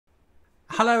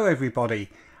Hello everybody.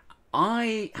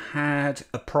 I had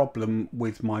a problem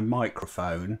with my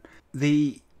microphone.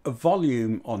 The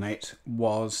volume on it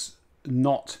was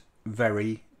not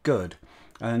very good,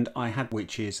 and I had,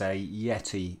 which is a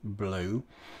Yeti Blue,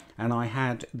 and I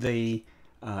had the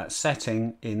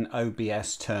setting in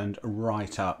OBS turned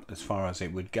right up as far as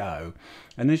it would go,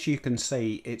 and as you can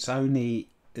see it's only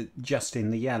just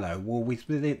in the yellow. Well, with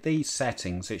these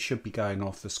settings it should be going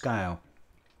off the scale.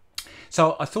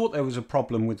 So I thought there was a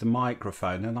problem with the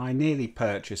microphone and I nearly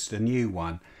purchased a new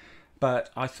one, but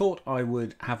I thought I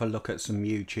would have a look at some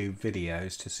YouTube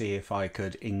videos to see if I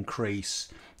could increase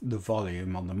the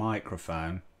volume on the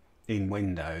microphone in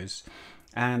Windows,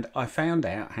 and I found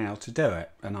out how to do it,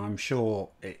 and I'm sure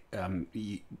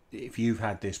if you've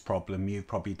had this problem you've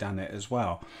probably done it as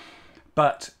well.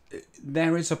 But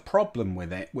there is a problem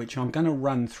with it which I'm going to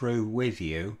run through with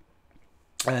you,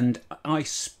 and I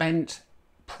spent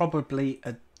probably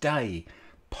a day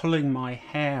pulling my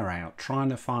hair out trying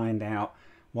to find out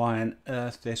why on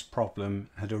earth this problem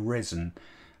had arisen,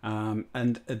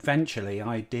 and eventually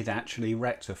I did actually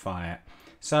rectify it.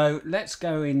 So let's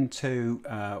go into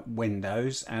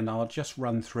Windows and I'll just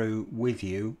run through with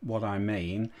you what I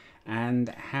mean and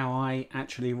how I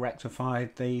actually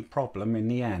rectified the problem in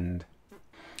the end.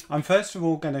 I'm first of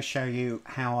all going to show you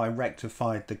how I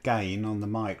rectified the gain on the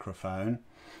microphone,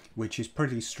 which is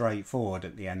pretty straightforward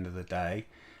at the end of the day,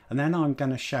 and then I'm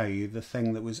going to show you the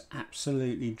thing that was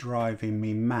absolutely driving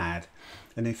me mad,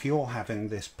 and if you're having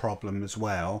this problem as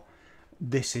well,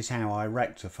 this is how I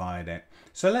rectified it.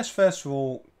 So let's first of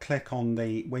all click on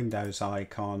the Windows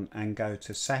icon and go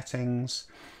to Settings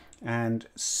and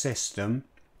System,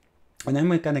 and then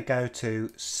we're going to go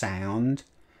to Sound,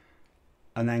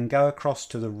 and then go across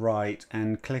to the right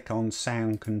and click on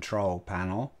Sound Control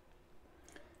Panel.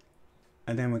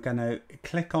 And then we're going to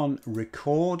click on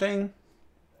Recording,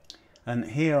 and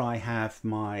here I have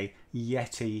my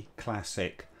Yeti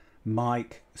Classic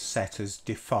mic set as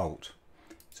default.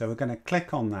 So we're going to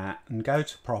click on that and go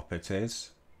to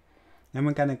Properties, then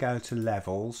we're going to go to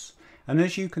Levels, and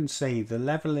as you can see the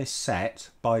level is set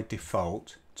by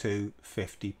default to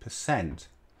 50%.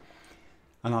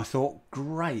 And I thought,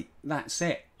 great, that's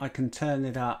it, I can turn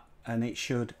it up and it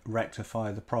should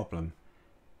rectify the problem,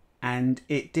 and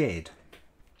it did.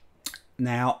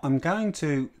 Now I'm going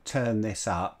to turn this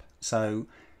up, so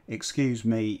excuse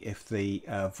me if the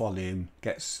volume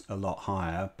gets a lot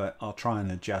higher, but I'll try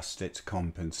and adjust it to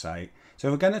compensate. So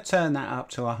we're going to turn that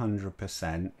up to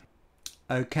 100%.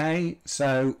 Okay,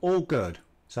 so all good.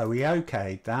 So we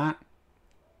okayed that,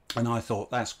 and I thought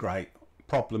that's great,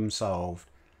 problem solved.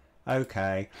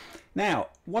 Okay, now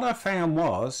what I found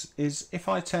is if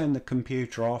I turn the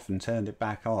computer off and turned it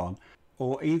back on,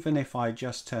 or even if I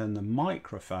just turn the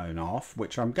microphone off,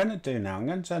 which I'm going to do now, I'm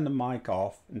going to turn the mic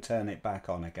off and turn it back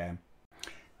on again.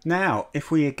 Now, if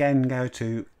we again go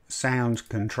to Sound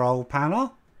Control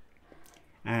Panel,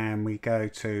 and we go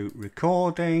to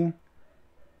Recording,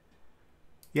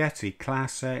 Yeti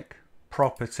Classic,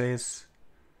 Properties,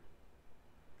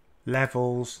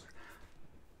 Levels,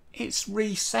 it's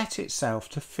reset itself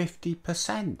to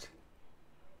 50%.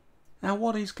 Now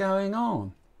what is going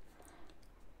on?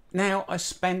 Now, I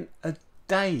spent a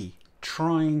day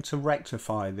trying to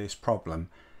rectify this problem.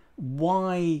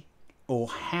 Why or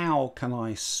how can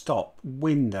I stop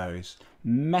Windows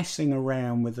messing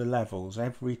around with the levels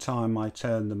every time I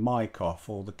turn the mic off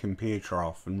or the computer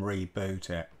off and reboot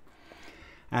it?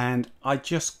 And I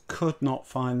just could not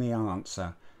find the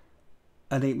answer.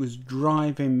 And it was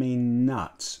driving me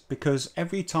nuts, because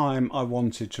every time I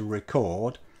wanted to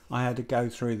record, I had to go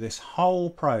through this whole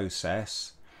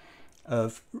process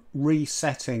of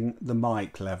resetting the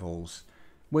mic levels,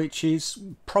 which is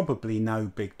probably no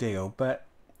big deal, but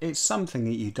it's something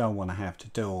that you don't want to have to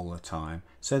do all the time.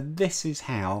 So this is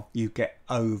how you get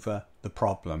over the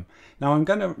problem. Now I'm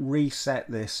going to reset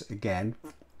this again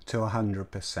to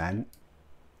 100%,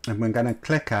 and we're going to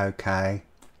click OK.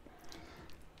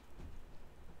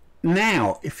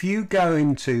 Now if you go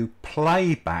into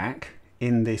playback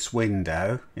in this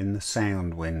window, in the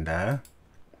sound window,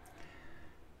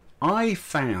 I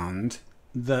found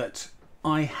that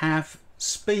I have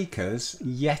speakers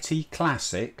Yeti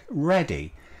Classic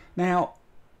ready. Now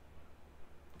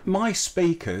my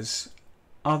speakers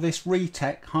are this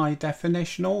Retec high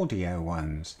definition audio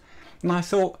ones, and I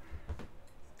thought,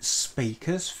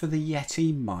 speakers for the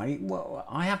Yeti mic? Well,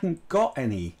 I haven't got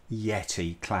any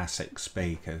Yeti Classic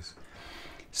speakers.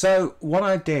 So what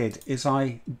I did is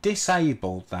I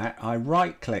disabled that. I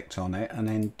right clicked on it and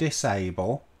then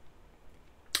disable,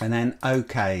 and then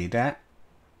okayed it,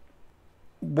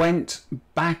 went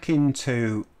back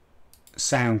into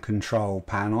Sound Control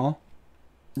Panel,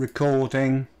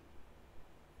 recording,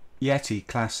 Yeti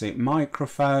Classic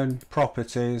microphone,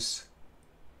 properties,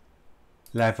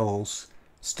 levels,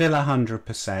 still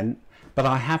 100%, but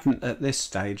I haven't at this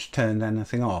stage turned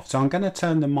anything off. So I'm going to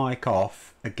turn the mic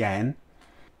off again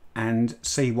and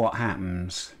see what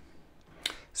happens.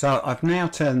 So I've now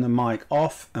turned the mic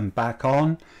off and back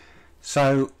on.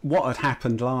 So what had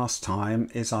happened last time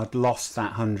is I'd lost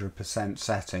that 100%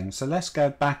 setting. So let's go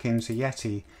back into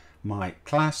Yeti Mic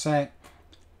Classic,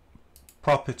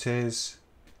 properties,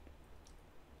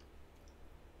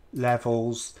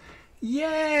 levels.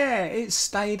 Yeah, it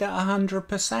stayed at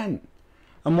 100%.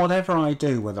 And whatever I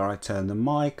do, whether I turn the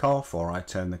mic off or I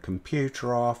turn the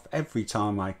computer off, every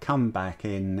time I come back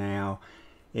in now,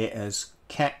 it has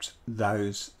kept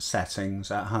those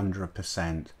settings at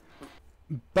 100%.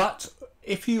 But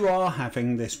if you are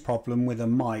having this problem with a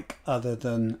mic other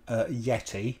than a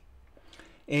Yeti,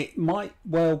 it might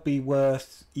well be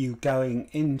worth you going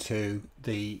into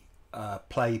the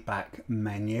playback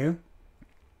menu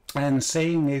and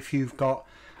seeing if you've got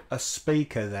a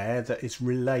speaker there that is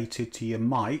related to your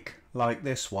mic, like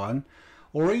this one,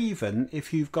 or even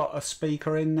if you've got a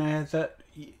speaker in there that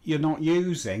you're not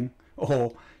using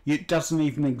or it doesn't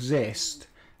even exist.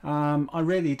 I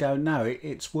really don't know.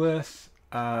 It's worth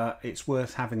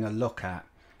having a look at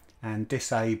and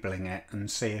disabling it and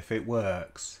see if it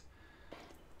works.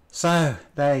 So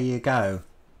there you go,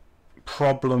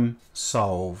 problem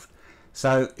solved.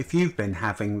 So if you've been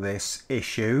having this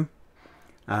issue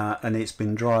and it's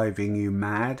been driving you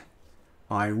mad,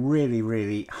 I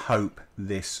really hope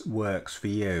this works for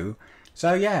you.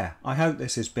 So yeah, I hope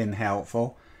this has been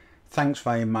helpful. Thanks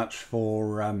very much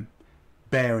for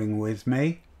bearing with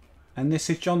me, and this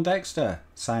is John Dexter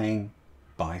saying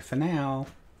bye for now.